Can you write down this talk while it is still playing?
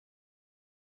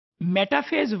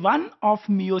metaphase 1 of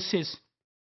meiosis.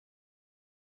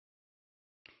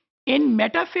 In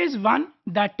metaphase 1,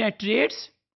 the tetrads,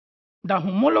 the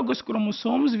homologous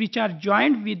chromosomes which are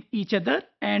joined with each other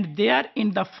and they are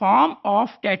in the form of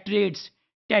tetrads.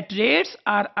 Tetrads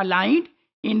are aligned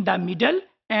in the middle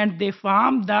and they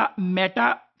form the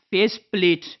metaphase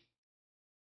plate.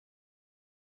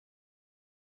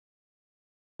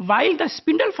 While the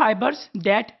spindle fibers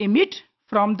that emit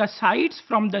from the sides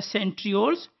from the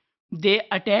centrioles, they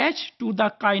attach to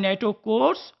the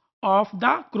kinetochores of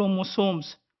the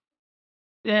chromosomes.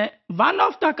 One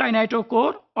of the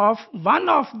kinetochore of one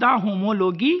of the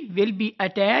homology will be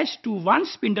attached to one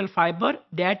spindle fiber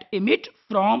that emit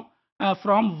from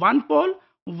one pole,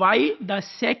 while the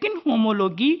second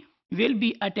homology will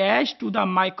be attached to the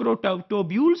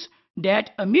microtubules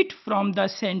that emit from the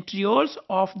centrioles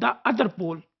of the other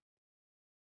pole.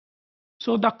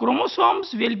 So the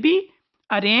chromosomes will be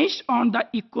arranged on the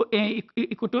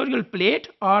equatorial plate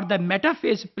or the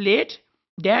metaphase plate,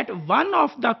 that one of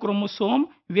the chromosome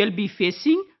will be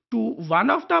facing to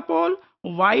one of the pole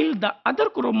while the other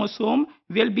chromosome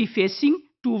will be facing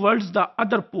towards the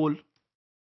other pole.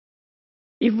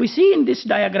 If we see in this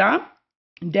diagram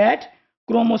that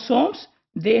chromosomes,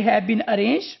 they have been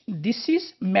arranged, this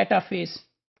is metaphase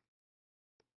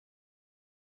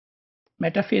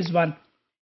 1.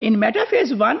 In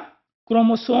metaphase 1,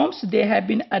 chromosomes, they have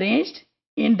been arranged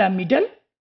in the middle.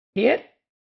 Here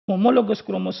homologous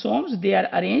chromosomes, they are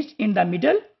arranged in the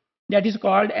middle, that is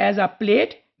called as a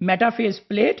plate, metaphase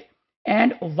plate,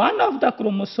 and one of the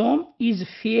chromosome is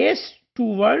faced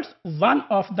towards one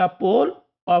of the pole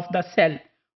of the cell,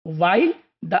 while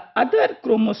the other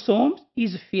chromosome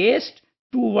is faced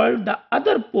toward the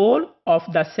other pole of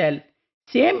the cell.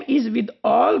 Same is with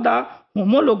all the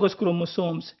homologous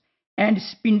chromosomes. And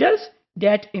spindles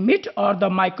that emit, or the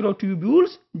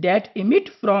microtubules that emit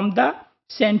from the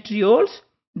centrioles,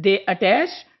 they attach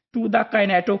to the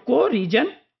kinetochore region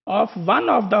of one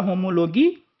of the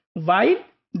homology, while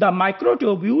the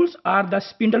microtubules are the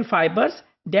spindle fibers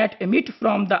that emit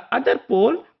from the other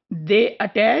pole, they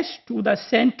attach to the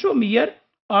centromere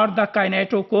or the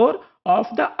kinetochore of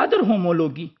the other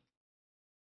homology.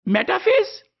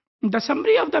 Metaphase, the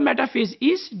summary of the metaphase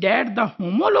is that the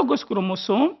homologous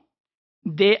chromosome,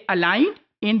 they align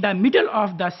in the middle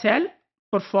of the cell,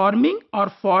 forming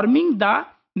the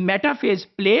metaphase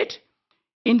plate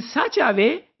in such a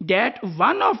way that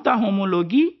one of the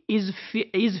homology is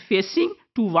facing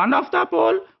to one of the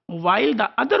pole, while the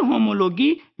other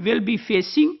homology will be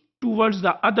facing towards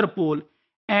the other pole,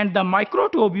 and the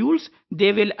microtubules,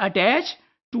 they will attach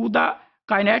to the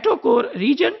kinetochore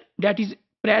region that is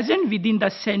present within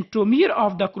the centromere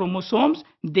of the chromosomes.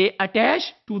 They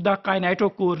attach to the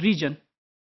kinetochore region.